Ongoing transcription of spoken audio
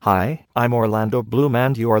Hi, I'm Orlando Bloom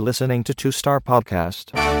and you are listening to Two Star Podcast.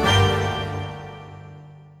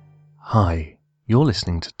 Hi, you're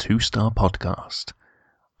listening to Two Star Podcast.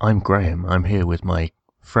 I'm Graham. I'm here with my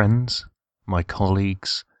friends, my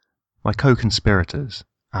colleagues, my co-conspirators,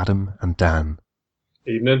 Adam and Dan.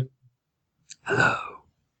 Evening. Hello.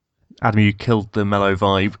 Adam, you killed the mellow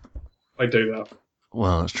vibe. I do that.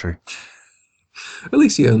 Well, that's true. At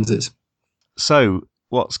least he owns it. So,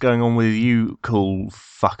 what's going on with you cool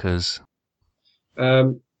fuckers?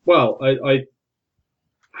 Well, I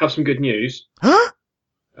have some good news. Huh?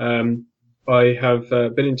 I have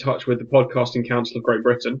been in touch with the Podcasting Council of Great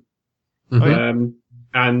Britain,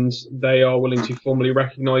 and they are willing to formally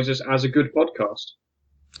recognise us as a good podcast.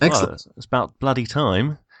 Excellent. Well, it's about bloody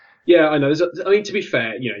time. Yeah, I know. To be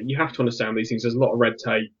fair, you have to understand these things. There's a lot of red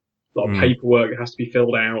tape, a lot of paperwork that has to be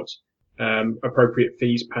filled out, appropriate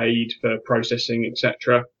fees paid for processing,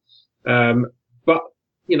 etc. But,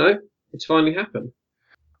 it's finally happened.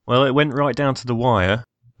 Well, it went right down to the wire.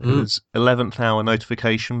 It was 11th hour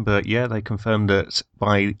notification, but yeah, they confirmed that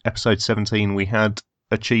by episode 17 we had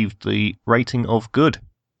achieved the rating of good.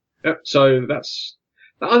 Yep. So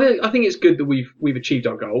I think it's good that we've achieved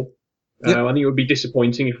our goal. Yep. I think it would be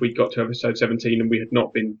disappointing if we'd got to episode 17 and we had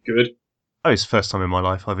not been good. Oh, it's the first time in my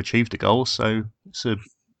life I've achieved a goal, so it's an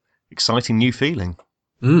exciting new feeling.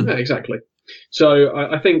 Yeah, exactly. So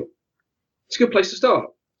I think it's a good place to start.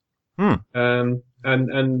 And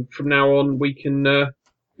from now on we can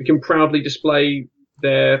proudly display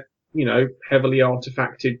their heavily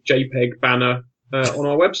artifacted JPEG banner on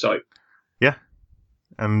our website. Yeah,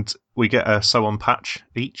 and we get a sew on patch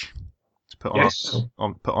each to put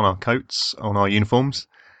on put on our coats, on our uniforms.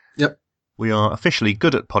 Yep. We are officially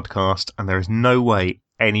good at podcast, and there is no way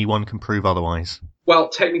anyone can prove otherwise. Well,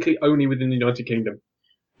 technically only within the United Kingdom.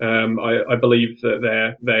 I believe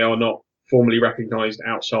that they are not formally recognised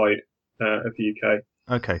outside of the UK.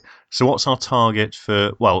 Okay, so what's our target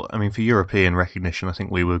for European recognition? I think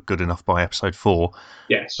we were good enough by episode 4.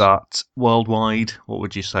 Yes. But worldwide, what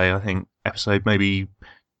would you say? I think episode maybe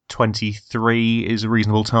 23 is a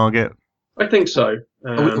reasonable target. I think so.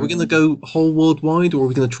 Are we going to go whole worldwide, or are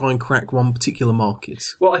we going to try and crack one particular market?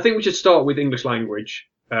 Well, I think we should start with English language.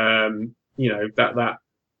 That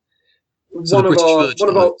So one the of British our Virgin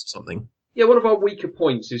Islands or something. Yeah, one of our weaker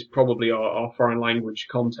points is probably our foreign language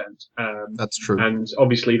content. That's true. And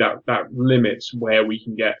obviously that limits where we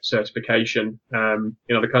can get certification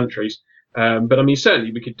in other countries. But I mean,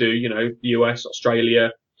 certainly we could do, the US, Australia,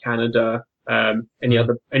 Canada,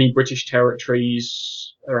 any British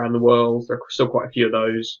territories around the world. There are still quite a few of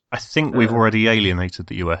those. I think we've already alienated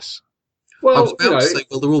the US. I Well, was about to say,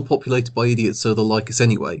 well, they're all populated by idiots, so they'll like us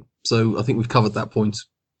anyway. So I think we've covered that point.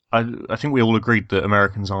 I think we all agreed that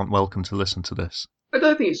Americans aren't welcome to listen to this. I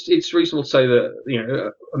don't think it's reasonable to say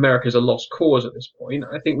that, America's a lost cause at this point.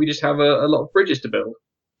 I think we just have a lot of bridges to build.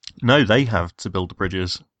 No, they have to build the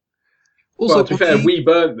bridges. Also, Well, to be fair, we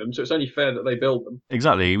burned them, so it's only fair that they build them.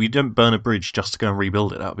 Exactly. We don't burn a bridge just to go and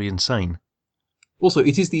rebuild it. That would be insane. Also,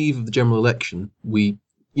 it is the eve of the general election. It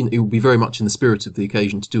will be very much in the spirit of the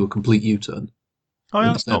occasion to do a complete U-turn. Oh,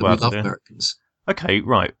 yeah, that's not We bad. love idea. Americans. Okay,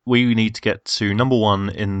 right. We need to get to number 1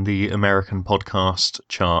 in the American podcast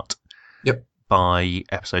chart. Yep. By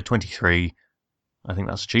episode 23. I think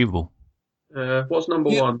that's achievable. What's number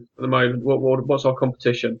one at the moment? What's our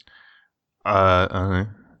competition? I don't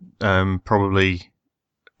know. Probably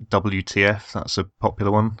WTF. That's a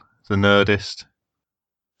popular one. The Nerdist.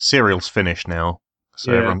 Serial's finished now,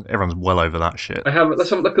 so Yeah. everyone's well over that shit. Let's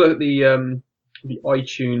have a look at the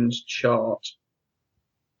iTunes chart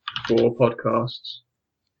for podcasts.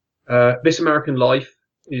 This American Life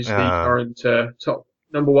is the current top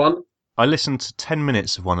number 1. I listened to 10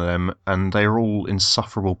 minutes of one of them, and they are all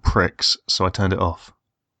insufferable pricks, so I turned it off.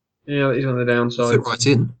 Yeah, that is on the downside. Fit right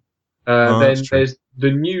in. Then that's true. there's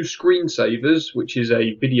the New Screensavers, which is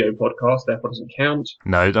a video podcast, therefore doesn't count.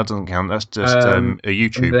 No, that doesn't count. That's just a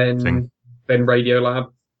YouTube and thing. then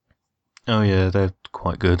Radiolab, Oh yeah, they're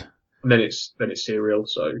quite good. and then it's Serial,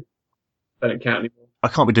 so they don't count anymore. I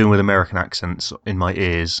can't be doing with American accents in my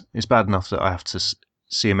ears. It's bad enough that I have to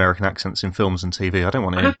see American accents in films and TV. I don't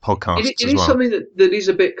want it in podcasts It as is well. something that is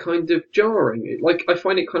a bit kind of jarring. I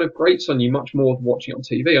find it kind of grates on you much more than watching it on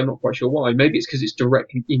TV. I'm not quite sure why. Maybe it's because it's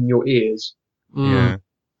directly in your ears. Yeah.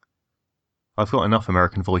 I've got enough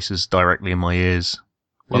American voices directly in my ears.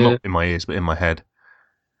 Well, Yeah. not in my ears, but in my head.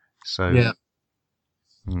 So Yeah.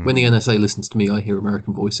 When the NSA listens to me, I hear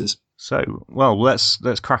American voices. So, well, let's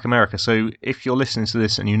crack America. So, if you're listening to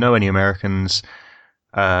this and you know any Americans,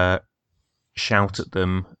 shout at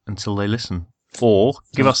them until they listen, or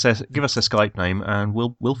give us their Skype name and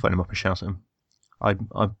we'll phone them up and shout at them. I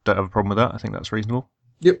don't have a problem with that. I think that's reasonable.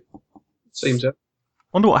 Yep. Seems it.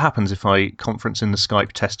 Wonder what happens if I conference in the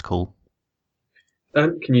Skype test call.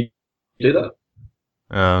 Can you do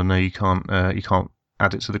that? No, you can't. You can't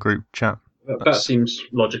add it to the group chat. That seems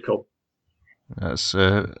logical. That's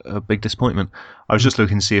a big disappointment. I was just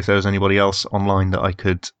looking to see if there was anybody else online that I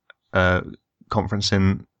could conference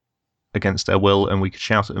in against their will and we could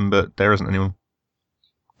shout at them, but there isn't anyone.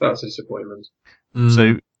 That's a disappointment.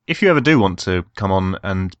 So if you ever do want to come on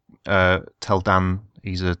and tell Dan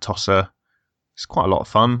he's a tosser, it's quite a lot of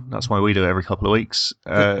fun. That's why we do it every couple of weeks.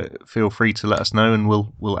 Feel free to let us know and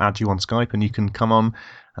we'll add you on Skype and you can come on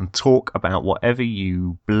and talk about whatever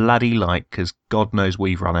you bloody like, because God knows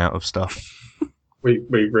we've run out of stuff. We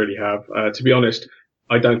really have. To be honest,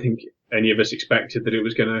 I don't think any of us expected that it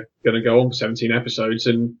was gonna go on for 17 episodes,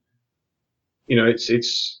 and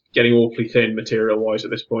it's getting awfully thin material-wise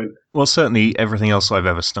at this point. Well, certainly everything else I've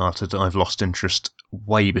ever started, I've lost interest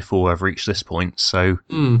way before I've reached this point, so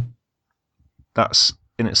that's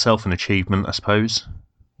in itself an achievement, I suppose.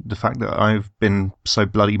 The fact that I've been so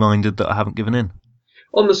bloody minded that I haven't given in.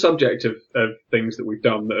 On the subject of things that we've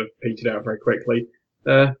done that have petered out very quickly,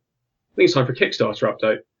 I think it's time for a Kickstarter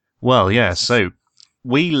update. Well, yeah, so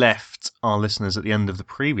we left our listeners at the end of the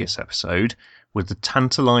previous episode with the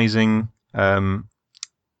tantalising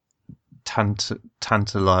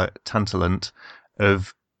tantalant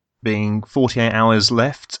of being 48 hours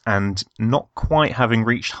left and not quite having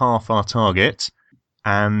reached half our target.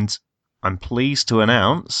 And I'm pleased to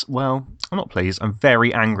announce, well, I'm not pleased, I'm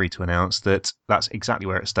very angry to announce that that's exactly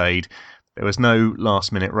where it stayed. There was no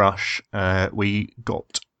last minute rush. We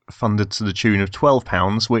got funded to the tune of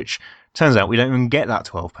 £12, which turns out we don't even get that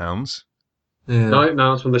 £12. Yeah.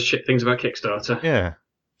 No, that's one of the shit things about Kickstarter. Yeah.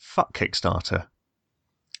 Fuck Kickstarter.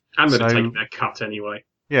 And they're taking their cut anyway.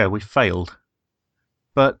 Yeah, we failed.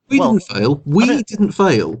 But we didn't fail. We didn't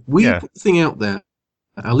fail. We put the thing out there.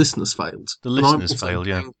 Our listeners failed. The listeners failed,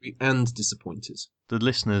 yeah. Angry and disappointed. The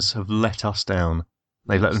listeners have let us down.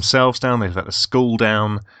 They've let themselves down. They've let the school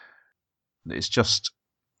down. It's just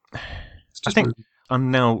I think rude.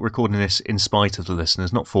 I'm now recording this in spite of the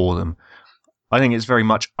listeners, not for them. I think it's very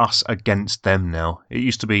much us against them now. It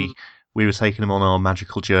used to be we were taking them on our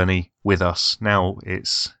magical journey with us. Now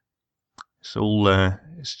it's all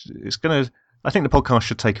it's going to. I think the podcast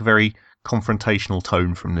should take a very confrontational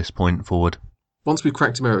tone from this point forward. Once we've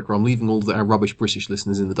cracked America, I'm leaving all of our rubbish British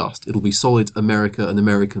listeners in the dust. It'll be solid America and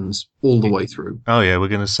Americans all the way through. Oh yeah, we're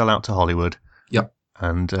going to sell out to Hollywood. Yep.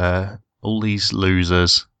 And all these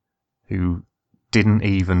losers who didn't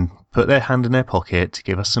even put their hand in their pocket to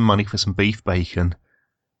give us some money for some beef bacon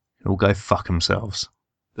will go fuck themselves.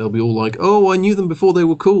 They'll be all like, oh, I knew them before they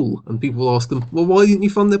were cool. And people will ask them, well, why didn't you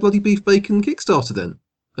fund their bloody beef bacon Kickstarter then?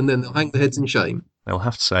 And then they'll hang their heads in shame. They'll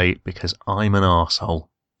have to say, because I'm an arsehole.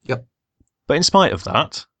 Yep. But in spite of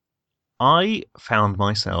that, I found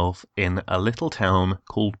myself in a little town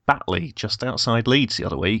called Batley, just outside Leeds the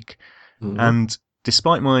other week. Mm-hmm. And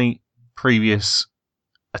despite my previous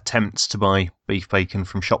attempts to buy beef bacon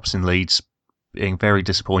from shops in Leeds being very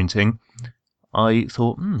disappointing, I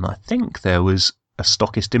thought, I think there was a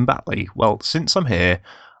stockist in Batley. Well, since I'm here,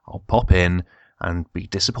 I'll pop in and be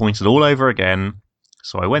disappointed all over again.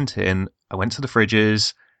 So I went in, I went to the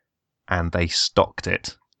fridges, and they stocked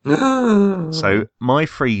it. So my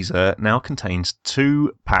freezer now contains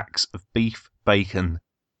 2 packs of beef bacon.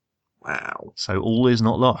 Wow. So all is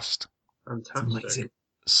not lost. Fantastic.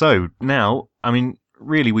 So now, I mean,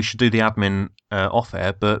 really we should do the admin off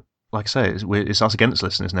air, but like I say, it's us against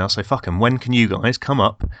listeners now, so fuck them. When can you guys come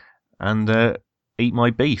up and eat my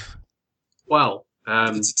beef? Well,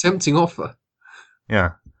 it's a tempting offer.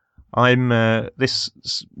 Yeah. I'm this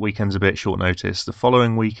weekend's a bit short notice. The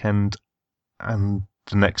following weekend and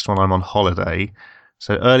the next one I'm on holiday.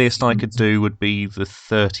 So earliest I could do would be the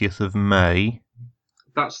 30th of May.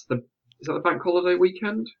 Is that the bank holiday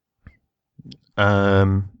weekend?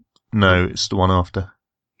 No, it's the one after.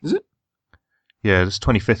 Is it? Yeah, this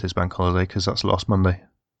 25th is bank holiday because that's last Monday.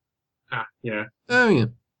 Ah, yeah. Oh, yeah.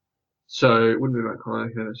 So it wouldn't be bank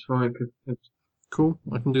holiday. Okay, that's fine. Cool.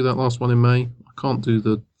 I can do that last one in May. I can't do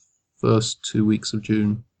the first 2 weeks of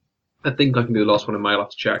June. I think I can do the last one in May. I'll have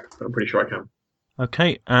to check, but I'm pretty sure I can.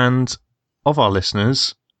 Okay, and of our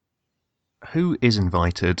listeners, who is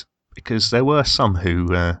invited? Because there were some who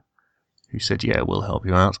said, yeah, we'll help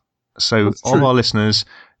you out. So That's of true. our listeners,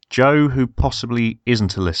 Jo, who possibly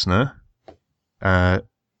isn't a listener,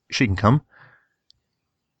 she can come.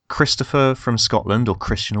 Christopher from Scotland, or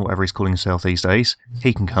Christian, or whatever he's calling himself these days,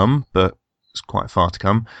 he can come, but it's quite far to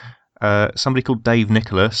come. Somebody called Dave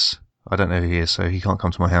Nicholas, I don't know who he is, so he can't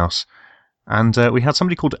come to my house. And we had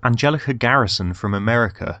somebody called Angelica Garrison from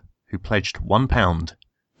America who pledged £1.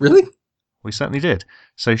 Really? We certainly did.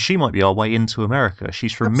 So she might be our way into America.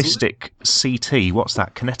 She's from Absolutely. Mystic CT. What's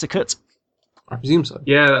that, Connecticut? I presume so.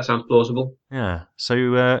 Yeah, that sounds plausible. Yeah.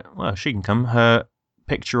 So, well, she can come. Her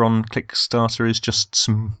picture on Kickstarter is just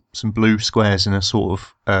some blue squares in a sort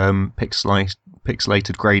of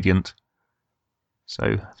pixelated gradient. So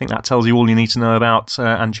I think that tells you all you need to know about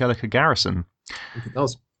Angelica Garrison. I think it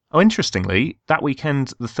does. Oh, interestingly, that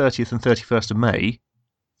weekend, the 30th and 31st of May,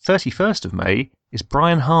 31st of May is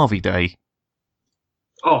Brian Harvey Day.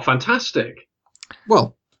 Oh, fantastic.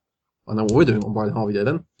 Well, I know what we're doing on Brian Harvey Day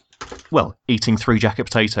then. Well, eating 3 jacket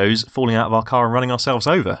potatoes, falling out of our car and running ourselves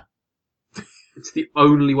over. It's the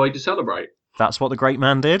only way to celebrate. That's what the great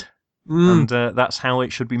man did, and that's how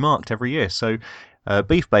it should be marked every year. So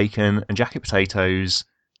beef bacon and jacket potatoes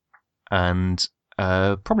and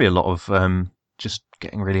probably a lot of just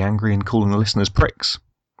getting really angry and calling the listeners pricks.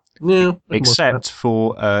 Yeah. Except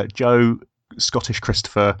for Joe, Scottish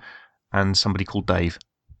Christopher, and somebody called Dave.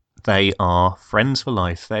 They are friends for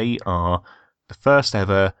life. They are the first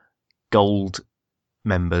ever gold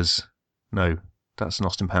members. No, that's an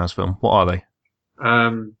Austin Powers film. What are they?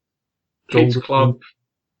 Kids Club.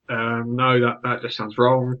 No, that just sounds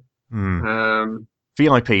wrong.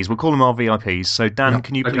 VIPs. We'll call them our VIPs. So, Dan,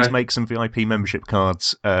 can you please Okay. make some VIP membership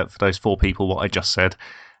cards for those 4 people, what I just said?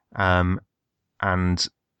 And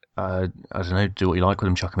I don't know, do what you like with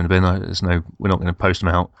them, chuck them in the bin. We're not going to post them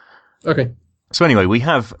out. Okay. So anyway, we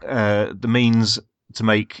have the means to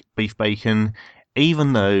make beef bacon,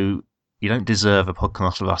 even though you don't deserve a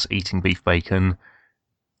podcast of us eating beef bacon.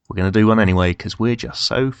 We're going to do one anyway, because we're just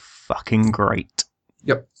so fucking great.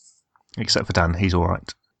 Yep. Except for Dan, he's all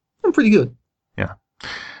right. I'm pretty good. Yeah.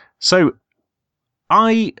 So,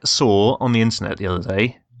 I saw on the internet the other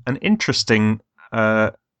day an interesting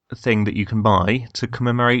thing that you can buy to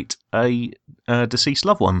commemorate a deceased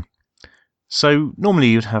loved one. So, normally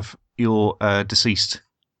you'd have your deceased,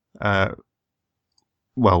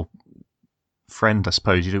 friend, I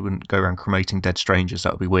suppose. You wouldn't go around cremating dead strangers,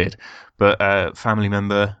 that would be weird. But family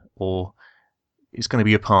member, or it's going to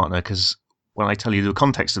be your partner, because when I tell you the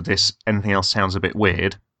context of this, anything else sounds a bit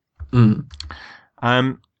weird. You'd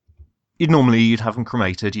have them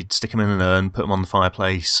cremated, you'd stick them in an urn, put them on the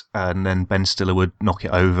fireplace, and then Ben Stiller would knock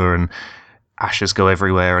it over and ashes go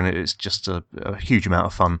everywhere, and it's just a huge amount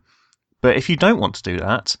of fun. But if you don't want to do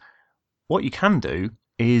that, what you can do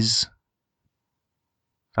is...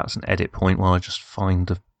 That's an edit point while I just find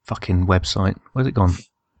the fucking website. Where's it gone?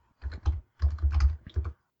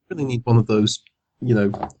 Really need one of those,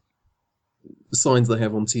 signs they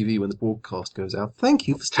have on TV when the broadcast goes out. Thank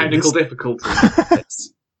you for Technical difficulty.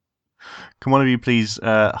 Yes. Can one of you please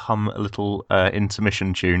hum a little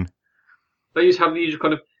intermission tune? They just have the usual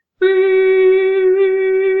kind of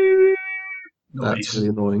That's noise. really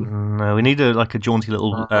annoying. No, we need a jaunty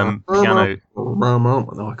little piano.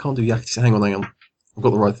 No, I can't do Yakety. Hang on. I've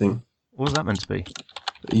got the right thing. What was that meant to be?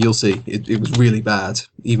 You'll see. It was really bad,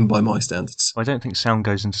 even by my standards. I don't think sound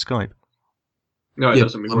goes into Skype. No, it Yeah,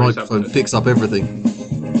 doesn't. my microphone fixed up everything.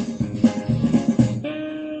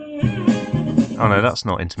 Oh no, that's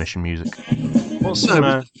not intermission music. What's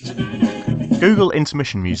No. Google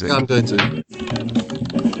intermission music? Yeah, I'm going to.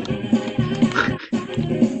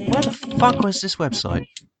 Where the fuck was this website?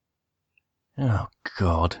 Oh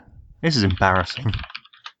god, this is embarrassing.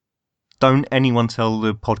 Don't anyone tell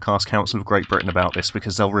the Podcast Council of Great Britain about this,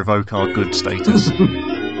 because they'll revoke our good status.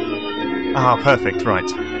 Perfect, right.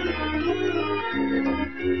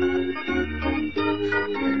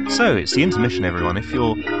 So, it's the intermission, everyone. If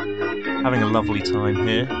you're having a lovely time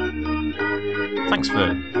here, thanks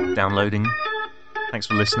for downloading, thanks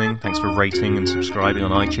for listening, thanks for rating and subscribing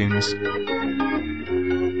on iTunes.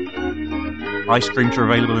 Ice creams are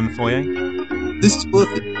available in the foyer. This is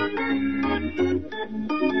worth it.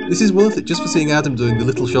 This is worth it just for seeing Adam doing the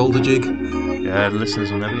little shoulder jig. Yeah, the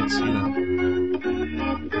listeners will never get to see that.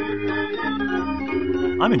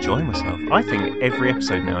 I'm enjoying myself. I think every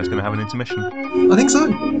episode now is going to have an intermission. I think so.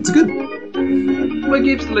 It's good. Well, it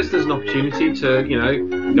gives the listeners an opportunity to,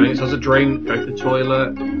 go get themselves a drink, go to the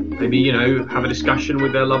toilet, maybe, have a discussion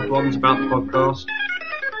with their loved ones about the podcast.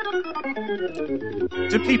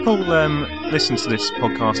 Do people listen to this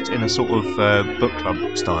podcast in a sort of book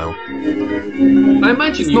club style? I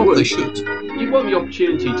imagine If you not, would. they should. You want the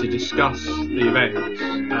opportunity to discuss the events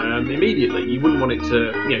immediately. You wouldn't want it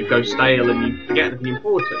to, go stale and you forget anything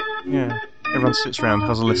important. Yeah. Everyone sits around,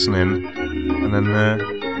 has a listen in, and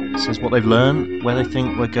then says what they've learned, where they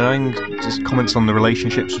think we're going, just comments on the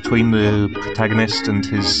relationships between the protagonist and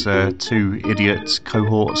his 2 idiot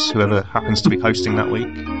cohorts, whoever happens to be hosting that week.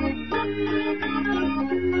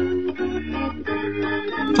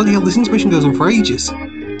 bloody hell, this intermission goes on for ages.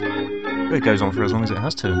 It goes on for as long as it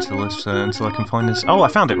has to until I can find this. Oh, I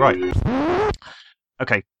found it, right.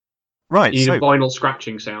 Okay. Right, You need so... a vinyl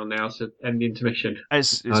scratching sound now to end the intermission.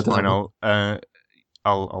 It's fine, I'll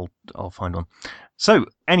find one. So,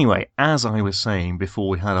 anyway, as I was saying before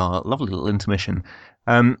we had our lovely little intermission,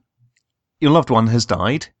 your loved one has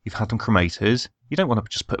died, you've had them cremated, you don't want to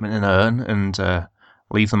just put them in an urn and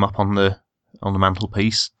leave them up on the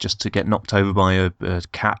mantelpiece just to get knocked over by a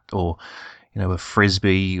cat or, a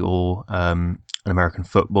frisbee or an American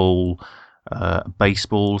football,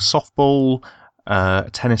 baseball, softball,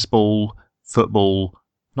 tennis ball, football,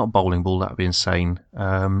 not bowling ball, that would be insane.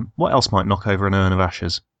 What else might knock over an urn of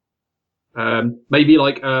ashes? Maybe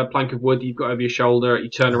like a plank of wood you've got over your shoulder, you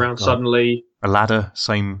turn around suddenly. A ladder,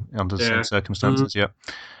 under the same circumstances, yeah.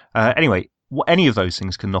 Anyway, any of those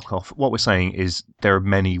things can knock off. What we're saying is there are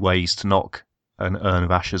many ways to knock an urn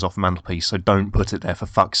of ashes off a mantelpiece, so don't put it there for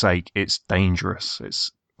fuck's sake. It's dangerous.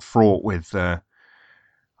 It's fraught with, I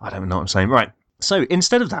don't know what I'm saying. Right, so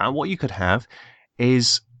instead of that, what you could have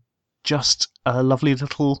is just a lovely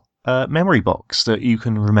little memory box that you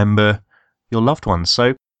can remember your loved ones.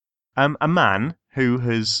 So a man who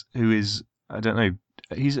is, I don't know,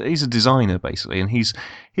 he's a designer basically, and he's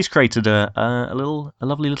created a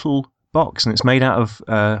lovely little box, and it's made out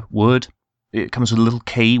of wood. It comes with a little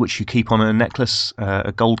key which you keep on a necklace,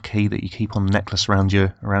 a gold key that you keep on the necklace around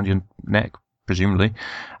your neck, presumably.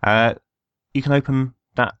 You can open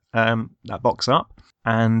that box up,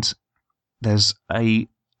 and there's a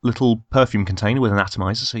little perfume container with an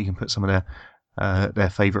atomizer, so you can put some of their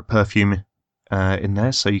favourite perfume in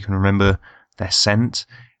there, so you can remember their scent.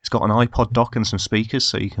 It's got an iPod dock and some speakers,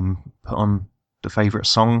 so you can put on the favourite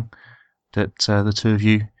song that the two of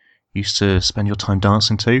you used to spend your time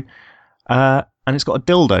dancing to. And it's got a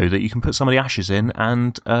dildo that you can put some of the ashes in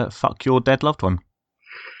and fuck your dead loved one.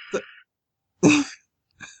 There's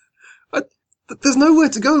nowhere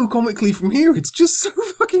to go comically from here. It's just so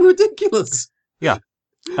fucking ridiculous. Yeah.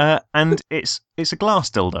 And it's a glass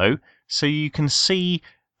dildo, so you can see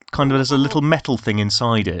kind of there's a little metal thing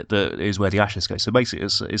inside it that is where the ashes go. So basically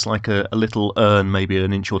it's like a little urn, maybe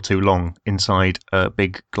an inch or two long, inside a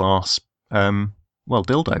big glass,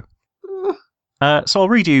 dildo. So I'll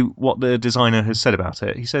read you what the designer has said about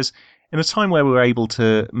it. He says, in a time where we're able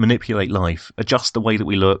to manipulate life, adjust the way that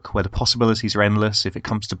we look, where the possibilities are endless if it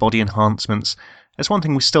comes to body enhancements, there's one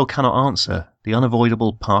thing we still cannot answer, the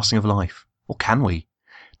unavoidable passing of life. Or can we?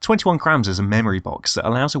 21 grams is a memory box that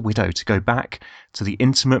allows a widow to go back to the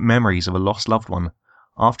intimate memories of a lost loved one.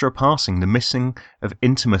 After a passing, the missing of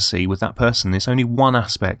intimacy with that person is only one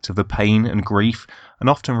aspect of the pain and grief and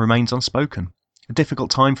often remains unspoken. A difficult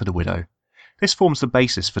time for the widow. This forms the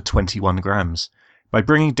basis for 21 grams. By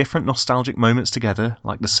bringing different nostalgic moments together,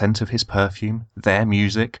 like the scent of his perfume, their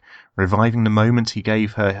music, reviving the moment he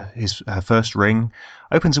gave her her first ring,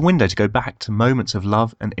 opens a window to go back to moments of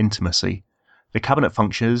love and intimacy. The cabinet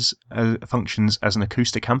functions as an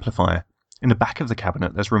acoustic amplifier. In the back of the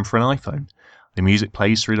cabinet, there's room for an iPhone. The music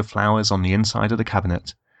plays through the flowers on the inside of the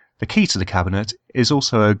cabinet. The key to the cabinet is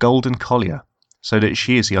also a golden collier, so that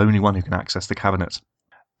she is the only one who can access the cabinet.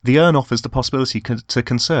 The urn offers the possibility to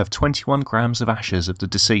conserve 21 grams of ashes of the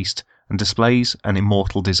deceased and displays an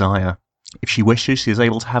immortal desire. If she wishes, she is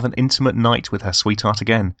able to have an intimate night with her sweetheart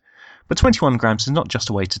again. But 21 grams is not just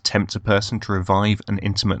a way to tempt a person to revive an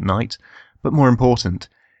intimate night, but more important,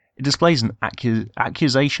 it displays an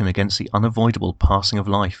accusation against the unavoidable passing of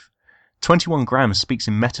life. 21 grams speaks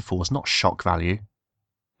in metaphors, not shock value.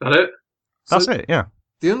 That it? That's it, yeah.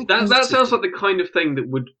 That sounds like the kind of thing that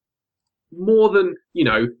would, more than,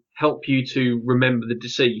 help you to remember the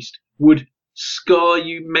deceased, would scar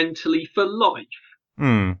you mentally for life.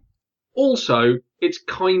 Mm. Also, it's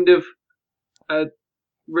kind of a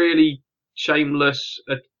really shameless,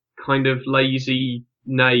 a kind of lazy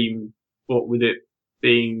name, what with it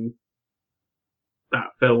being that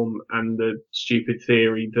film and the stupid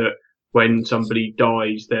theory that when somebody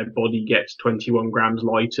dies, their body gets 21 grams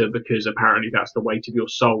lighter because apparently that's the weight of your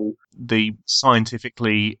soul. The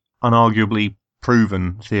scientifically, unarguably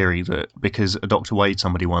proven theory that because a doctor weighed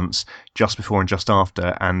somebody once, just before and just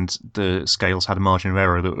after, and the scales had a margin of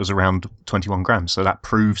error that was around 21 grams, so that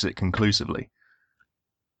proves it conclusively.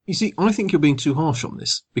 You see, I think you're being too harsh on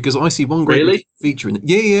this, because I see one great feature in it.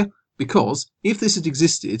 Yeah, because if this had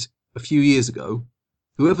existed a few years ago,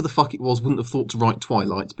 whoever the fuck it was wouldn't have thought to write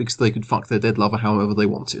Twilight because they could fuck their dead lover however they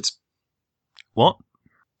wanted. What?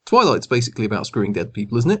 Twilight's basically about screwing dead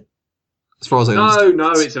people, isn't it? As far as I understand. No,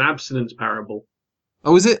 it's an abstinence parable.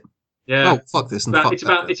 Oh, is it? Yeah. Oh, fuck this and fuck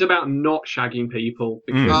that. It's about not shagging people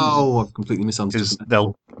because Oh, I've completely misunderstood. Because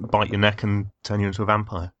they'll bite your neck and turn you into a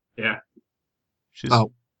vampire. yeah. Which is,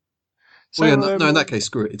 Oh. so, Well, yeah, no, in that case,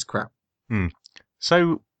 screw it. It's crap.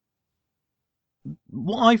 So,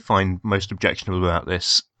 what I find most objectionable about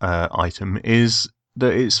this item is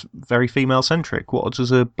that it's very female-centric. What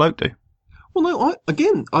does a bloke do? Well, no, I'm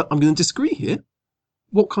going to disagree here.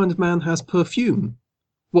 What kind of man has perfume?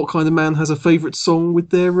 What kind of man has a favourite song with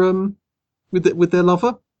their with their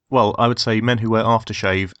lover? Well, I would say men who wear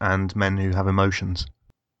aftershave and men who have emotions.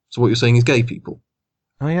 So what you're saying is gay people?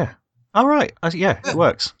 Oh, yeah. All right. Yeah, it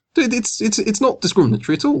works. It's not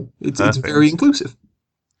discriminatory at all. It's Perfect. very inclusive.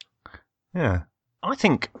 Yeah. I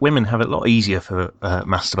think women have it a lot easier for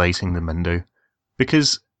masturbating than men do.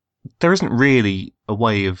 Because there isn't really a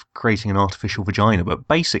way of creating an artificial vagina, but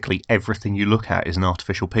basically everything you look at is an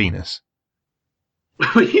artificial penis.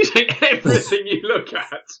 When you say everything you look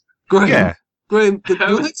at. Graham, Yeah. Graham,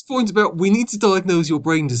 your next point about we need to diagnose your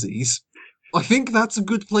brain disease, I think that's a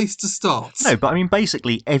good place to start. No, but I mean,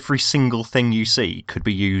 basically every single thing you see could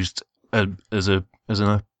be used as a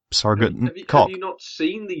surrogate cock. Have you not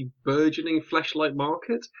seen the burgeoning fleshlight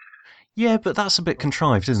market? Yeah, but that's a bit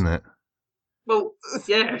contrived, isn't it? Well,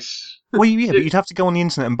 yes. Well, yeah, but you'd have to go on the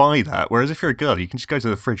internet and buy that. Whereas if you're a girl, you can just go to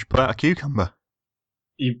the fridge, pull out a cucumber.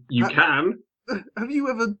 You can. Have you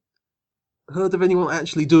ever heard of anyone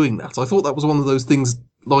actually doing that? I thought that was one of those things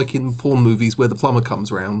like in porn movies where the plumber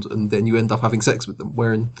comes round and then you end up having sex with them.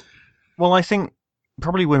 Well, I think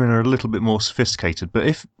probably women are a little bit more sophisticated, but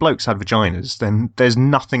if blokes had vaginas, then there's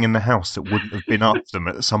nothing in the house that wouldn't have been up them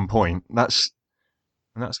at some point. That's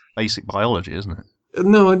basic biology, isn't it?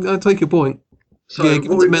 No, I take your point. So, yeah,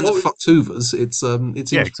 given that men are fucked hoovers, it's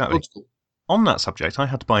Yeah, exactly. logical. On that subject, I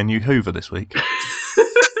had to buy a new Hoover this week.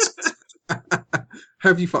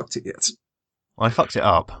 Have you fucked it yet? I fucked it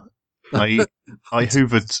up. I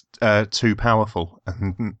hoovered too powerful,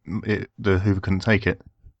 and the Hoover couldn't take it.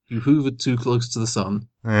 You hoovered too close to the sun.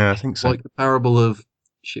 Yeah, I think so. Like the parable of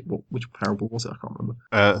shit. Which parable was it? I can't remember.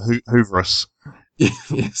 Hooverus.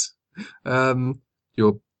 Yes.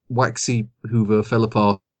 Your waxy Hoover fell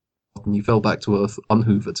apart, and you fell back to earth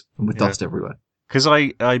unhoovered and with dust everywhere. Because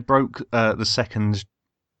I broke the second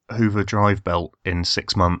Hoover drive belt in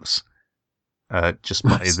 6 months, just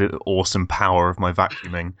by the awesome power of my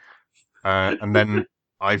vacuuming. And then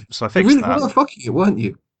I fixed you really that. were fucking it, weren't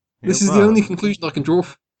you? Yeah, This is the only conclusion I can draw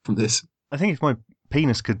from this. I think if my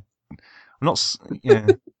penis could,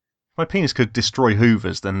 if my penis could destroy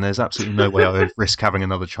Hoovers, then there's absolutely no way I would risk having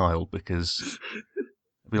another child because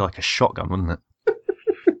it'd be like a shotgun, wouldn't it?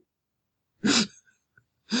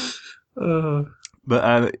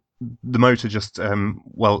 But the motor just, it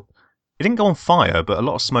didn't go on fire, but a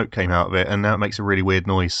lot of smoke came out of it, and now it makes a really weird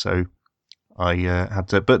noise, so I had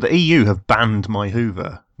to... But the EU have banned my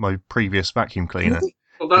Hoover, my previous vacuum cleaner.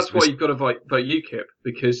 Well, that's why you've got to vote UKIP,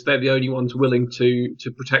 because they're the only ones willing to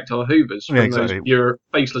protect our Hoovers from those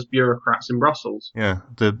faceless bureaucrats in Brussels. Yeah,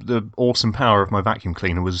 the awesome power of my vacuum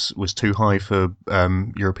cleaner was too high for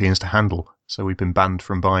Europeans to handle, so we've been banned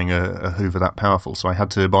from buying a Hoover that powerful, so I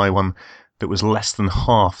had to buy one that was less than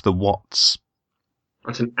half the watts.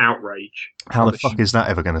 That's an outrage. How the fuck is that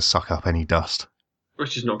ever going to suck up any dust?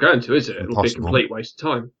 Which is not going to, is it? It'll be a complete waste of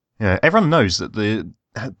time. Yeah, everyone knows that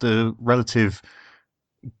the relative...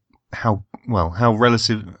 How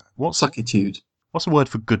relative... Suckitude. What's the word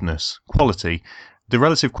for goodness? Quality. The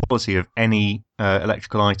relative quality of any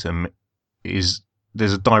electrical item there's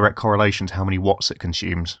a direct correlation to how many watts it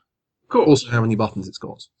consumes. Cool. Also how many buttons it's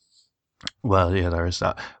got. Well, yeah, there is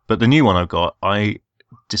that. But the new one I've got, I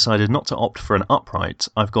decided not to opt for an upright.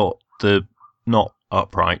 I've got the not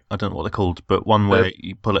upright, I don't know what they're called, but one where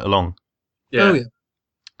you pull it along. Yeah. Oh, yeah.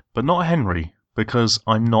 But not a Henry, because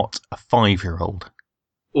I'm not a 5-year-old.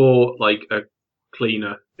 Or like a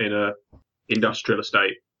cleaner in a industrial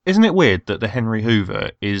estate. Isn't it weird that the Henry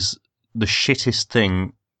Hoover is the shittest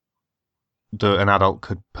thing that an adult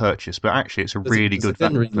could purchase, but actually it's a really good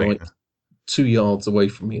vacuum cleaner. Like 2 yards away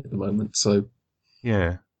from me at the moment, so...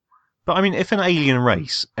 Yeah. But I mean, if an alien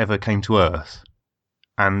race ever came to Earth,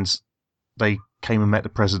 and they came and met the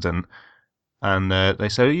president, and they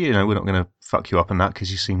say, we're not going to fuck you up and that,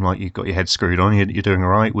 because you seem like you've got your head screwed on, you're doing all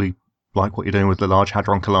right, we like what you're doing with the Large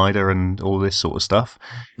Hadron Collider and all this sort of stuff.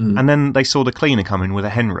 And then they saw the cleaner come in with a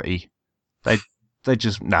Henry. They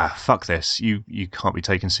just, fuck this. You can't be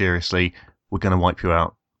taken seriously. We're going to wipe you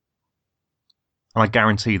out. And I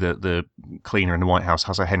guarantee that the cleaner in the White House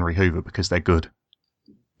has a Henry Hoover because they're good.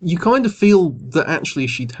 You kind of feel that actually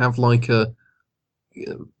she'd have like a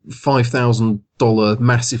 $5,000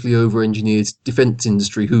 massively over-engineered defense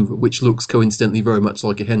industry Hoover, which looks coincidentally very much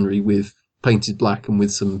like a Henry with painted black and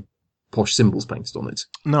with some posh symbols painted on it.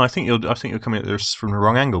 No, I think you're coming at this from the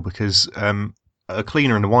wrong angle, because a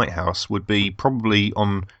cleaner in the White House would be probably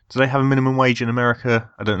on. Do they have a minimum wage in America?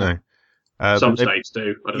 I don't know. Some states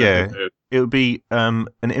do. I don't know if they do. It would be an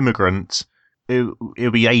immigrant. It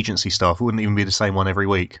would be agency staff. It wouldn't even be the same one every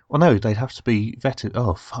week. Well, no, they'd have to be vetted.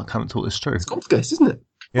 Oh, fuck, I haven't thought this through. It's complicated, isn't it?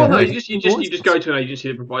 Yeah. Well, no, you just go to an agency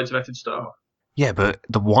that provides vetted staff. Yeah, but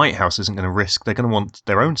the White House isn't going to risk. They're going to want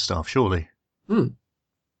their own staff, surely.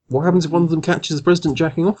 What happens if one of them catches the president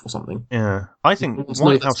jacking off or something? Yeah, I think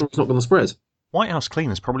White House not going to spread. White House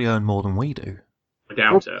cleaners probably earn more than we do. I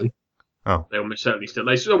doubt Probably. it. Oh, They almost certainly still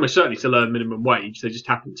earn minimum wage. They just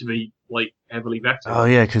happen to be like heavily vetted. oh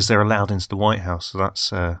yeah, because they're allowed into the White House. So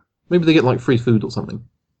that's. Maybe they get like free food or something.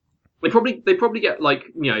 They probably get like,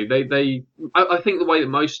 you know, I think the way that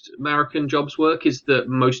most American jobs work is that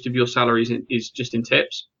most of your salary is just in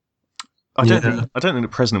tips. I don't think the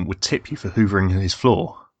president would tip you for hoovering his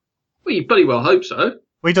floor. Well, you bloody well hope so. Well,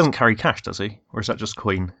 he doesn't carry cash, does he? Or is that just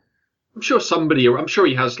Queen? I'm sure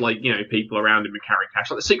he has like, you know, people around him who carry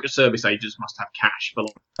cash. Like the Secret Service agents must have cash for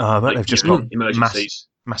I bet like, they've just you know, got emergencies.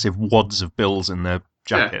 massive wads of bills in their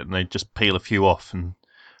jacket, and they just peel a few off and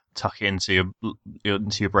tuck it into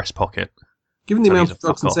your breast pocket. Given the So amount he's of a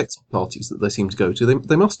drugs fuck and sex parties that they seem to go to,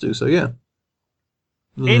 they must do so, yeah.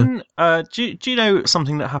 In do you know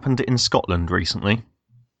something that happened in Scotland recently?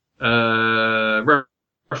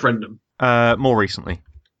 Referendum. More recently.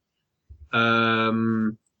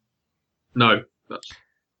 No, that's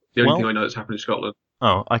the only Well- thing I know that's happened in Scotland.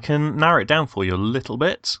 Oh, I can narrow it down for you a little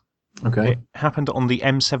bit. Okay. It happened on the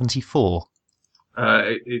M74.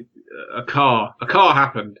 A car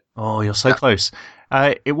happened. Oh, you're so close.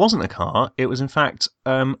 It wasn't a car. It was, in fact,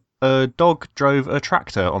 a dog drove a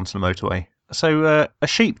tractor onto the motorway. So a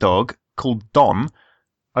sheepdog called Don,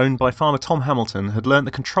 owned by farmer Tom Hamilton, had learnt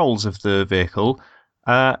the controls of the vehicle,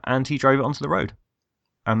 and he drove it onto the road.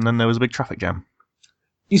 And then there was a big traffic jam.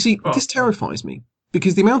 You see, Oh. this terrifies me,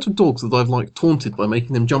 because the amount of dogs that I've like taunted by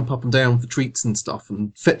making them jump up and down for treats and stuff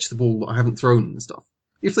and fetch the ball that I haven't thrown and stuff.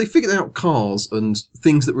 If they figured out cars and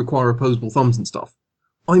things that require opposable thumbs and stuff,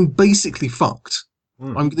 I'm basically fucked.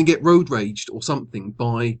 I'm going to get road raged or something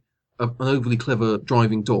by an overly clever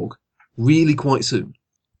driving dog really quite soon,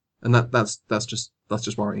 and that's just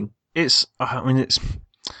worrying. It's It's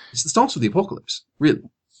the start of the apocalypse, really.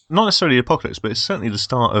 not necessarily the apocalypse, but it's certainly the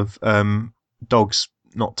start of dogs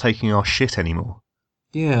not taking our shit anymore.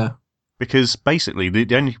 Yeah. Because basically,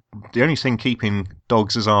 the only thing keeping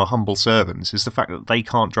dogs as our humble servants is the fact that they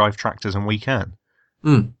can't drive tractors and we can.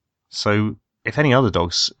 So if any other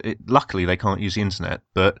dogs, luckily they can't use the internet,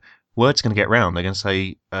 but word's going to get round. They're going to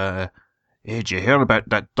say, "Hey, did you hear about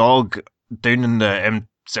that dog down in the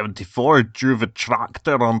M74 drove a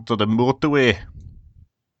tractor onto the motorway?"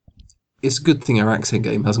 It's a good thing our accent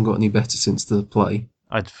game hasn't got any better since the play.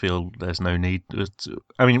 I'd feel there's no need.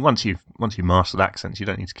 I mean, once you've mastered accents, you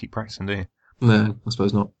don't need to keep practicing, do you? No, I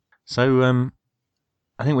suppose not. So,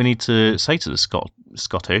 I think we need to say to the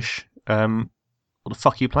Scottish, what the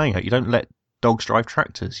fuck are you playing at? You don't let dogs drive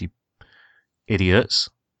tractors, you idiots.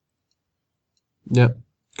 Yeah,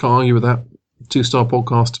 can't argue with that. 2-star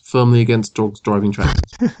podcast firmly against dogs driving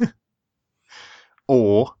tractors.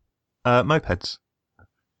 Or mopeds.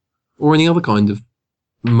 Or any other kind of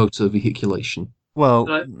motor vehiculation. Well,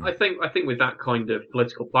 And I think with that kind of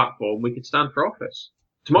political platform, we could stand for office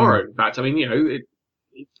tomorrow. In fact, I mean, you know, it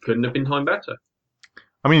couldn't have been timed better.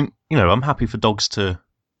 I mean, you know, I'm happy for dogs to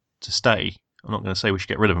stay. I'm not going to say we should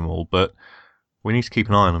get rid of them all, but we need to keep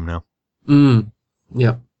an eye on them now.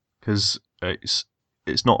 Yeah. Because it's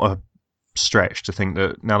not a stretch to think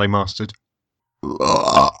that now they mastered.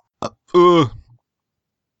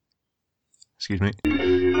 Excuse me.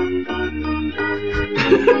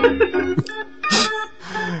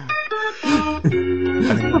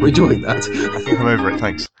 I'm enjoying that. I think I'm over it,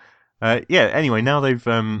 thanks. Yeah, anyway, now they've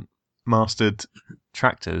mastered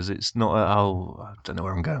tractors, it's not I don't know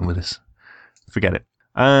where I'm going with this. Forget it.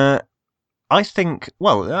 I think,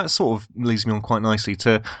 well, that sort of leads me on quite nicely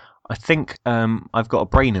to, I think I've got a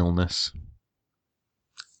brain illness.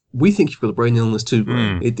 We think you've got a brain illness too,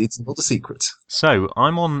 Graham. It's not a secret. So,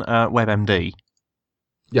 I'm on WebMD.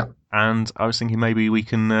 Yeah. And I was thinking maybe we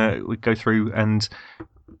can we go through and,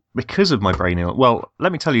 because of my brain illness, well,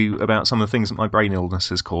 let me tell you about some of the things that my brain illness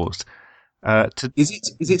has caused. Is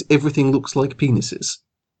it everything looks like penises?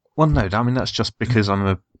 Well, no, I mean that's just because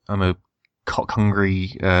I'm a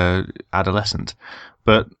cock-hungry adolescent.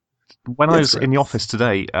 But when I was in the office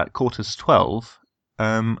today at 11:45,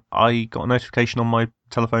 I got a notification on my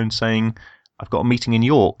telephone saying I've got a meeting in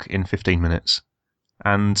York in 15 minutes.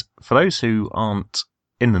 And for those who aren't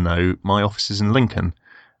in the know, my office is in Lincoln.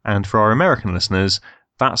 And for our American listeners,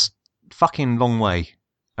 that's fucking long way.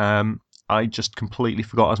 I just completely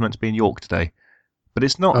forgot I was meant to be in York today. But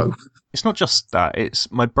it's not. Oh. It's not just that. It's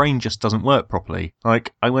my brain just doesn't work properly.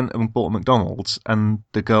 Like, I went and bought a McDonald's, and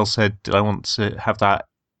the girl said, "Did I want to have that?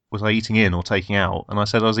 Was I eating in or taking out?" And I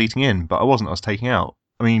said I was eating in, but I wasn't. I was taking out.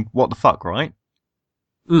 I mean, what the fuck, right?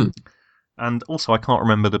 Mm. And also, I can't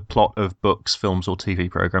remember the plot of books, films, or TV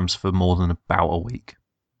programs for more than about a week.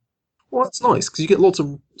 Well, that's nice, because you get lots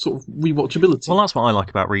of sort of rewatchability. Well, that's what I like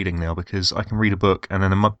about reading now, because I can read a book, and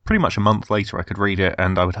then pretty much a month later I could read it,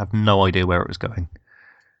 and I would have no idea where it was going.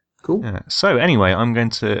 Cool. Yeah. So anyway, I'm going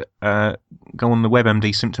to go on the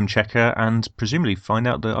WebMD symptom checker and presumably find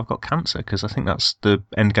out that I've got cancer, because I think that's the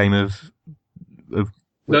end game of.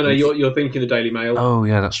 No, you're thinking the Daily Mail. Oh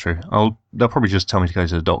yeah, that's true. They'll probably just tell me to go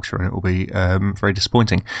to the doctor, and it will be very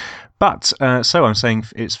disappointing. But so I'm saying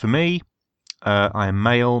it's for me. I am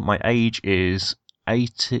male. My age is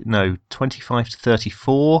 25 to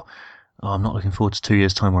 34. Oh, I'm not looking forward to 2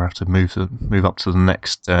 years' time where I have to move up to the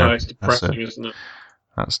next. It's depressing, isn't it?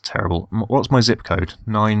 That's terrible. What's my zip code?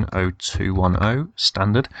 90210,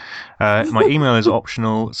 standard. My email is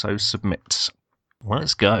optional, so submit.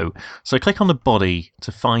 Let's go. So click on the body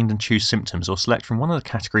to find and choose symptoms, or select from one of the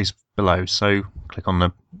categories below. So click on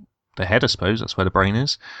the head, I suppose. That's where the brain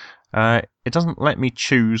is. It doesn't let me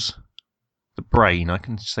choose the brain. I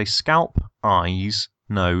can say scalp, eyes,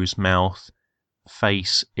 nose, mouth,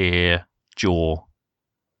 face, ear, jaw.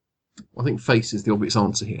 I think face is the obvious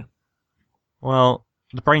answer here. Well,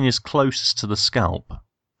 the brain is closest to the scalp,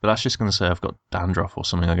 but that's just going to say I've got dandruff or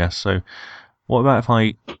something, I guess. So what about if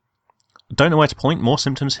I don't know where to point? More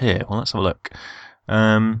symptoms here. Well, let's have a look.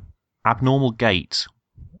 Abnormal gait.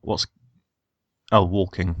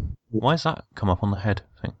 Walking. Why does that come up on the head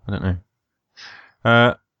thing? I don't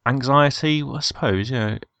know. Anxiety, well, I suppose,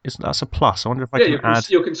 yeah. That's a plus. I wonder if I can add...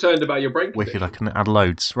 You're concerned about your brain Wicked, condition. I can add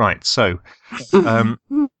loads. Right, so...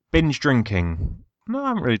 binge drinking. No, I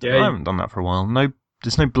haven't done that for a while.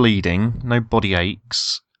 There's no bleeding, no body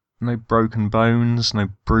aches, no broken bones, no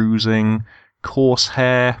bruising, coarse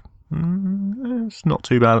hair. It's not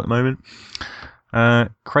too bad at the moment.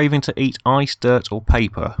 Craving to eat ice, dirt, or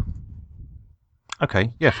paper.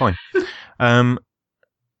 Okay, yeah, fine.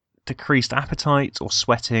 Decreased appetite or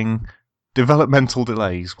sweating. Developmental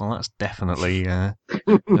delays. Well, that's definitely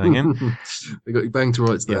going in. They got you banged to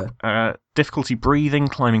rights there. Difficulty breathing,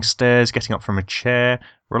 climbing stairs, getting up from a chair,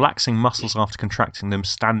 relaxing muscles after contracting them,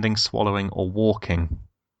 standing, swallowing, or walking.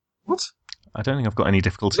 What? I don't think I've got any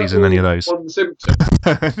difficulties in any of those. One symptom.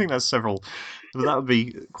 I think that's several. That would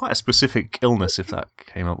be quite a specific illness if that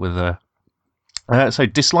came up with a. So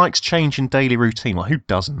dislikes change in daily routine. Well, who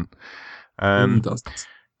doesn't? Who doesn't?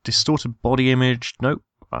 Distorted body image. Nope.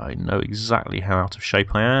 I know exactly how out of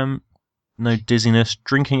shape I am. No dizziness.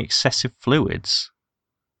 Drinking excessive fluids.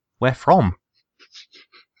 Where from?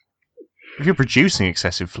 If you're producing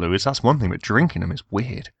excessive fluids, that's one thing, but drinking them is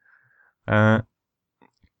weird.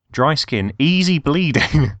 Dry skin. Easy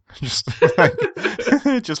bleeding.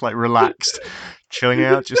 just like relaxed. Chilling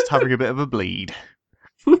out, just having a bit of a bleed.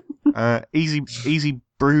 Easy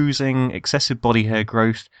bruising. Excessive body hair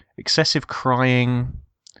growth. Excessive crying.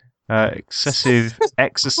 Excessive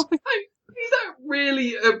exercise. Is that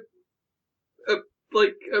really a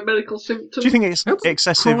medical symptom? Do you think it's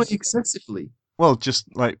excessive? Cry excessively. Well, just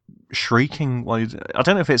like shrieking. I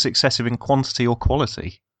don't know if it's excessive in quantity or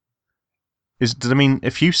quality. Does it mean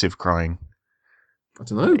effusive crying? I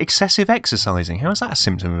don't know. Excessive exercising. How is that a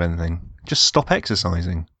symptom of anything? Just stop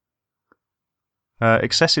exercising.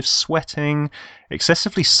 Excessive sweating,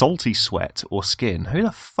 excessively salty sweat or skin. Who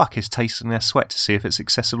the fuck is tasting their sweat to see if it's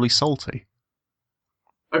excessively salty?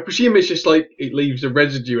 I presume it's just like it leaves a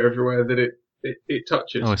residue everywhere that it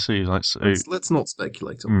touches. Oh, I see. Let's not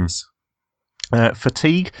speculate on this.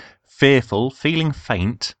 Fatigue, fearful, feeling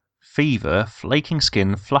faint, fever, flaking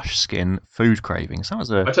skin, flushed skin, food cravings. That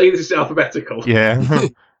was I tell you, this is alphabetical. Yeah,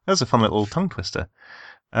 that was a fun little tongue twister.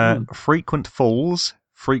 Frequent falls,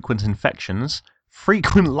 frequent infections,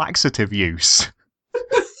 frequent laxative use.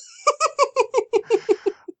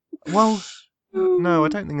 Well, no, I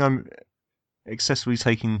don't think I'm excessively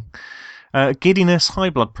taking... giddiness,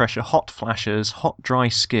 high blood pressure, hot flashes, hot dry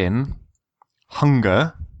skin,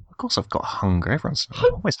 hunger. Of course I've got hunger. Everyone's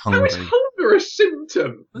always hungry. How is hunger a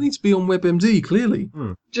symptom? I need to be on WebMD, clearly.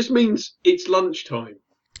 Just means it's lunchtime.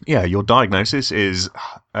 Yeah, your diagnosis is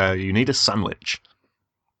you need a sandwich.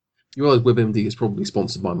 You realise WebMD is probably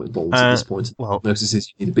sponsored by McDonald's at this point. Well, Notice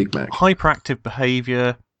is you need a Big Mac. hyperactive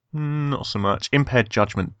behaviour, not so much. Impaired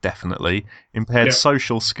judgment, definitely. Impaired Yep.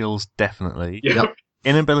 social skills, definitely. Yep.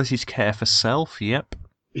 Inability to care for self, yep.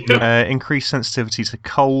 Yep. Increased sensitivity to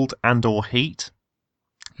cold and or heat.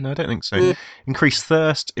 No, I don't think so. Yeah. Increased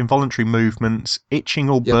thirst, involuntary movements, itching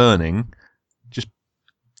or Yep. burning. Just,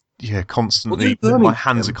 constantly. Well, they're burning My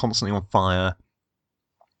hands are them. constantly on fire.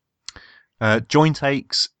 Joint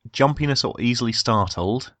aches, jumpiness or easily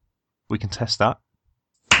startled. We can test that.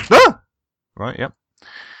 Ah! Right, yep.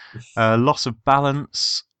 Loss of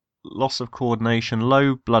balance, loss of coordination,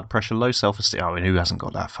 low blood pressure, low self-esteem. I mean, who hasn't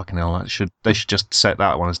got that? Fucking hell. They should just set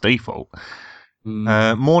that one as default.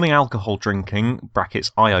 Morning alcohol drinking,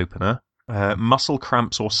 brackets eye opener, muscle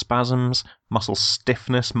cramps or spasms, muscle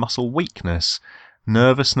stiffness, muscle weakness,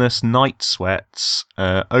 nervousness, night sweats,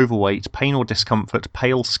 overweight, pain or discomfort,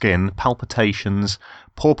 pale skin, palpitations,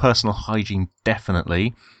 poor personal hygiene,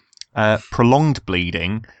 definitely, prolonged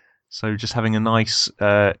bleeding, so just having a nice,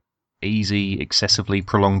 easy, excessively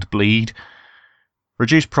prolonged bleed,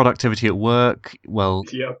 reduced productivity at work. Well,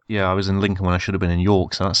 yeah, I was in Lincoln when I should have been in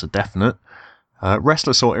York, so that's a definite.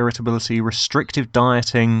 Restless or irritability, restrictive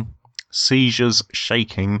dieting, seizures,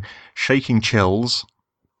 shaking chills,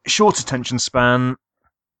 short attention span.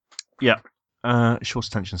 Yeah, short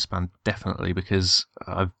attention span, definitely, because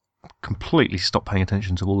I've completely stopped paying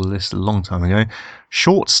attention to all of this a long time ago.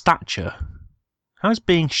 Short stature. How is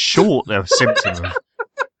being short a symptom of?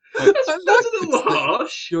 That's a little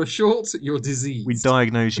harsh. You're short, you're diseased. We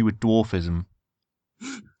diagnose you with dwarfism.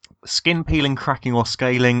 Skin peeling, cracking or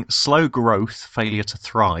scaling, slow growth, failure to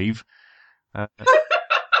thrive. That's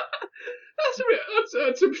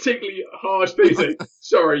a particularly harsh thing to say.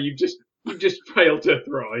 Sorry, you've just failed to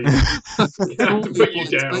thrive. We have to put you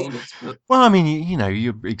down. Well, I mean,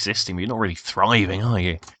 you're existing, but you're not really thriving, are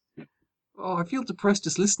you? Oh, I feel depressed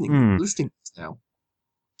just listening to this now.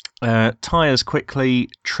 Tires quickly,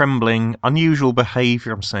 trembling, unusual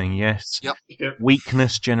behaviour, I'm saying yes. Yep.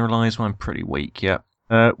 Weakness, generalised, well, I'm pretty weak, yeah.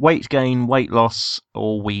 Weight gain, weight loss,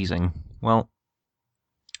 or wheezing. Well,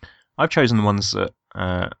 I've chosen the ones that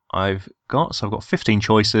I've got, so I've got 15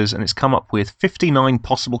 choices, and it's come up with 59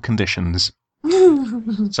 possible conditions.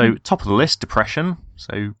 So, top of the list, depression.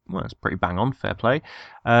 So, well, that's pretty bang on, fair play.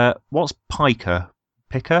 What's pica?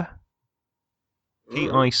 Pica?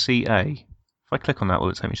 P-I-C-A. If I click on that, will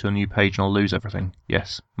it take me to a new page and I'll lose everything?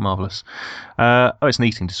 Yes, marvellous. It's an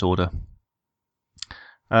eating disorder.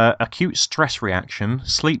 Acute stress reaction,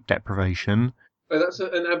 sleep deprivation. Oh, that's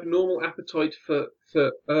an abnormal appetite for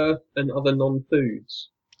earth and other non-foods.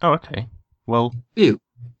 Oh, okay. Well, Ew.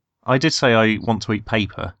 I did say I want to eat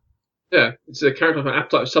paper. Yeah, it's a character of an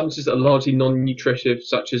appetite of substances that are largely non-nutritive,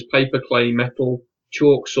 such as paper, clay, metal,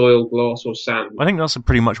 chalk, soil, glass, or sand. I think that's a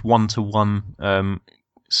pretty much one-to-one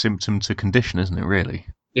symptom to condition, isn't it, really?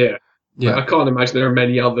 Yeah. Yeah. I can't imagine there are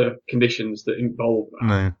many other conditions that involve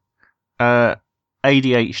that. No.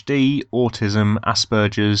 ADHD, autism,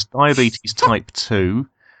 Asperger's, diabetes type 2.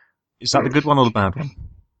 Is that the good one or the bad one?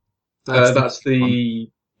 That's the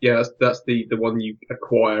one you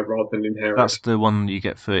acquire rather than inherit. That's the one you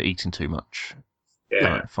get for eating too much.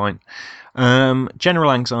 Yeah. Right, fine.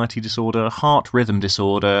 General anxiety disorder, heart rhythm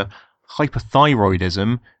disorder,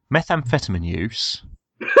 hypothyroidism, methamphetamine use.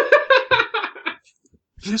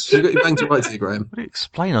 So you've got your bang to rights here, Graham. Would it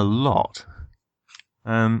explain a lot?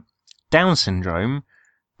 Down syndrome,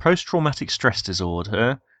 post-traumatic stress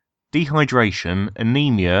disorder, dehydration,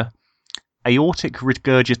 anemia, aortic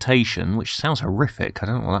regurgitation, which sounds horrific. I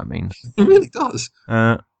don't know what that means. It really does.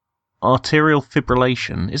 Arterial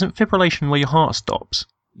fibrillation. Isn't fibrillation where your heart stops?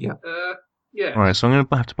 Yeah. All right, so I'm going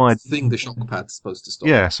to have to buy a Thing the shock pad's supposed to stop.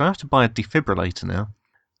 Yeah, so I have to buy a defibrillator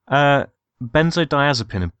now.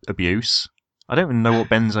 Benzodiazepine abuse. I don't even know what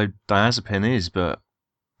benzodiazepine is, but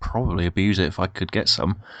probably abuse it if I could get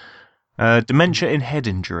some. Dementia in head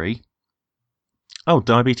injury. Oh,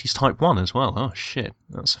 diabetes type 1 as well. Oh, shit.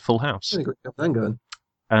 That's a full house. You've got your bang going.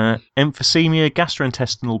 Emphysema,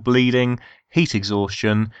 gastrointestinal bleeding, heat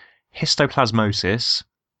exhaustion, histoplasmosis,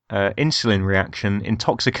 insulin reaction,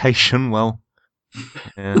 intoxication, well...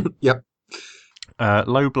 Yep.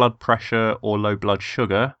 Low blood pressure or low blood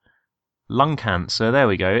sugar, lung cancer. There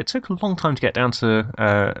we go. It took a long time to get down to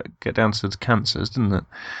the cancers, didn't it?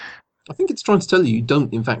 I think it's trying to tell you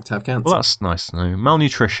don't, in fact, have cancer. Well, that's nice to know.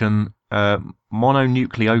 Malnutrition,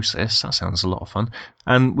 mononucleosis. That sounds a lot of fun.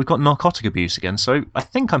 And we've got narcotic abuse again. So I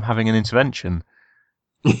think I'm having an intervention.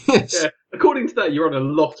 Yes. Yeah. According to that, you're on a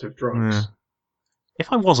lot of drugs. Yeah.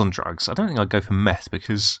 If I was on drugs, I don't think I'd go for meth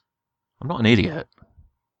because I'm not an idiot.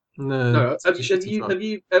 No, it's have a you, shitty drug. have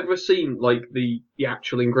you ever seen like the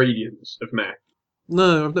actual ingredients of meth?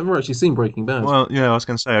 No, I've never actually seen Breaking Bad. Well, yeah, I was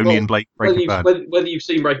going to say only in Whether Breaking Bad. whether you've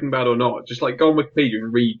seen Breaking Bad or not, just like go on Wikipedia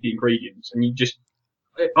and read the ingredients, and you just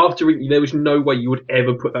after reading, there was no way you would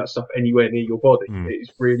ever put that stuff anywhere near your body. It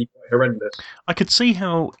is really quite horrendous. I could see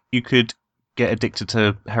how you could get addicted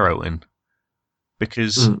to heroin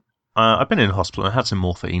because I've been in hospital and I had some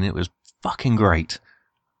morphine. It was fucking great.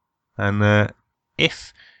 And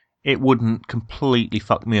if it wouldn't completely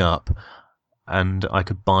fuck me up and I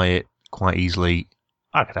could buy it quite easily,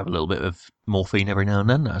 I could have a little bit of morphine every now and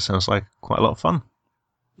then. That sounds like quite a lot of fun.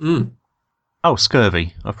 Oh,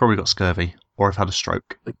 scurvy. I've probably got scurvy. Or I've had a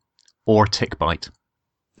stroke. Or a tick bite.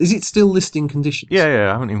 Is it still listing conditions? Yeah,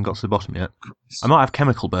 I haven't even got to the bottom yet. I might have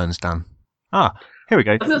chemical burns, Dan. Here we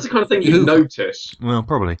go. I think that's the kind of thing you notice. Well,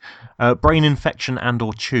 probably. Brain infection and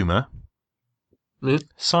or tumour. Yeah.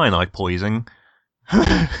 Cyanide poisoning.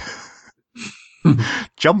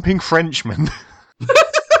 Jumping Frenchman.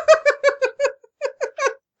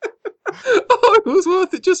 Oh, it was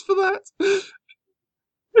worth it just for that.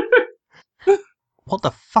 What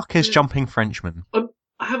the fuck is Jumping Frenchman? I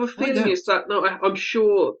have a feeling it's that. No, I'm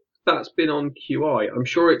sure that's been on QI. I'm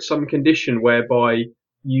sure it's some condition whereby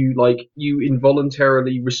you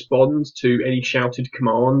involuntarily respond to any shouted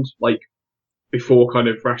command, like before kind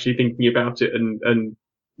of actually thinking about it and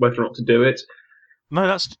whether or not to do it. No,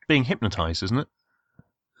 that's being hypnotised, isn't it?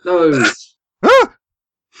 No.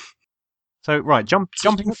 So, right,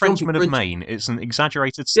 Jumping Frenchman of Maine. It's an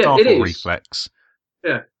exaggerated startle reflex.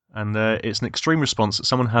 Yeah. And it's an extreme response that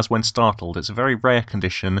someone has when startled. It's a very rare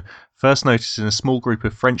condition, first noticed in a small group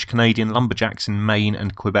of French-Canadian lumberjacks in Maine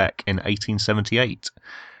and Quebec in 1878.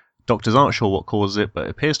 Doctors aren't sure what causes it, but it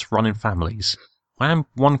appears to run in families. I am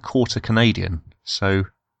 1/4 Canadian, so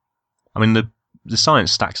I mean the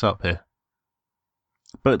science stacks up here.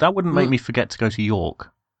 But that wouldn't make me forget to go to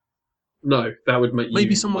York. No, that would make you...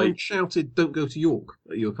 Maybe someone shouted, "Don't go to York,"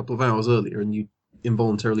 at you a couple of hours earlier, and you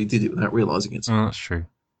involuntarily did it without realising it. Oh, that's true.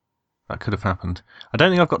 That could have happened. I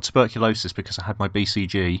don't think I've got tuberculosis because I had my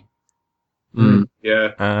BCG. Yeah,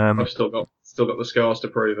 I've still got the scars to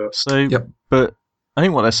prove it. So, but I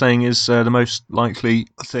think what they're saying is the most likely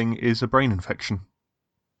thing is a brain infection.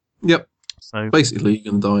 Yep. So basically,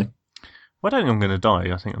 you're going to die. Well, I don't think I'm going to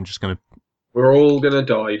die. I think I'm just going to... We're all going to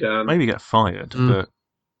die, Dan. Maybe get fired, but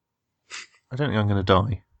I don't think I'm going to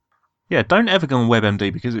die. Yeah, don't ever go on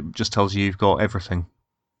WebMD because it just tells you you've got everything.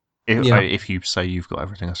 If you say you've got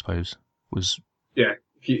everything, I suppose. Yeah,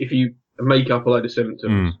 if you make up a load of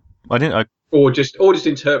symptoms. Or just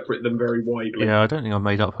interpret them very widely. Yeah, I don't think I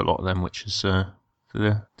made up a lot of them, which is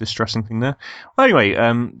the distressing thing there. Well, anyway,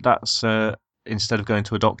 that's instead of going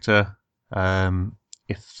to a doctor,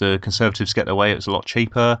 if the Conservatives get their way, it's a lot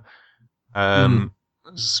cheaper.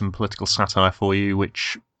 Some political satire for you,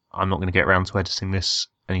 which I'm not going to get around to editing this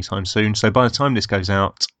anytime soon. So by the time this goes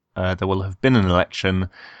out, there will have been an election,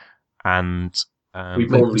 and we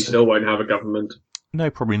probably still won't have a government. No,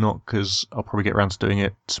 probably not, because I'll probably get around to doing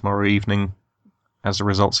it tomorrow evening as the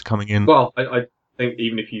results are coming in. Well, I think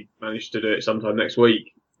even if you manage to do it sometime next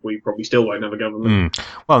week, we probably still won't have a government.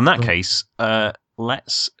 Well, in that case,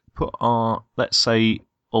 let's say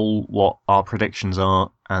all what our predictions are,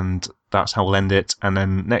 and that's how we'll end it. And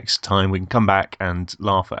then next time we can come back and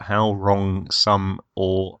laugh at how wrong some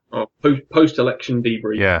or post-election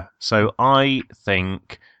debrief. Yeah. So I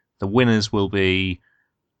think the winners will be.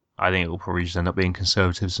 I think it will probably just end up being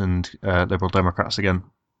Conservatives and Liberal Democrats again.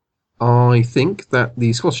 I think that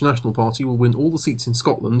the Scottish National Party will win all the seats in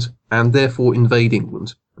Scotland and therefore invade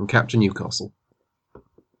England and capture Newcastle.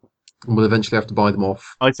 And we'll eventually have to buy them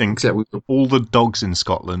off. I think all the dogs in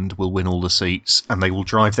Scotland will win all the seats, and they will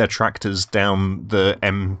drive their tractors down the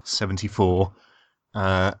M74,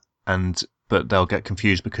 but they'll get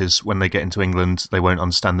confused because when they get into England, they won't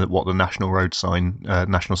understand what the national road sign,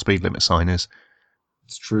 national speed limit sign is.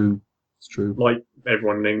 It's true. It's true. Like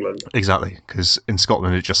everyone in England. Exactly, because in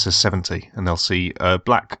Scotland it just says 70, and they'll see a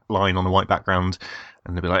black line on a white background,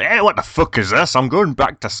 and they'll be like, "Hey, what the fuck is this? I'm going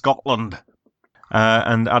back to Scotland."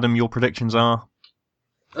 And Adam, your predictions are?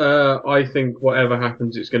 I think whatever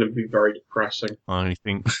happens, it's going to be very depressing. I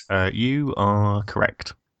think you are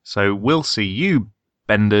correct. So we'll see you,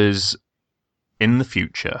 Benders, in the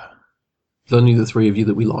future. It's only the three of you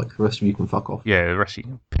that we like. The rest of you can fuck off. Yeah, the rest of you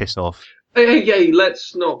can piss off. Hey,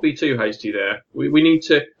 let's not be too hasty there. We need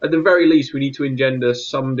to, at the very least, we need to engender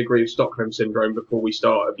some degree of Stockholm Syndrome before we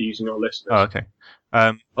start abusing our listeners. Oh, okay.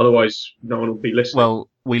 Otherwise, no one will be listening. Well,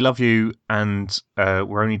 we love you, and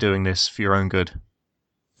we're only doing this for your own good.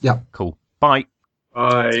 Yeah. Cool. Bye.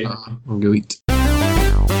 Bye. I'll go eat.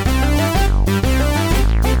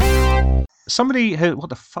 Somebody who... What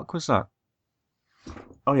the fuck was that?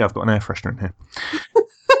 Oh yeah, I've got an air freshener in here.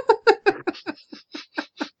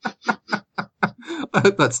 I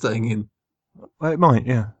hope that's staying in. Well, it might,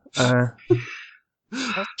 yeah.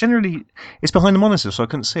 Generally, it's behind the monitor, so I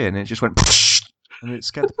couldn't see it, and it just went... and it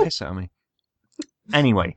scared the piss out of me. Anyway,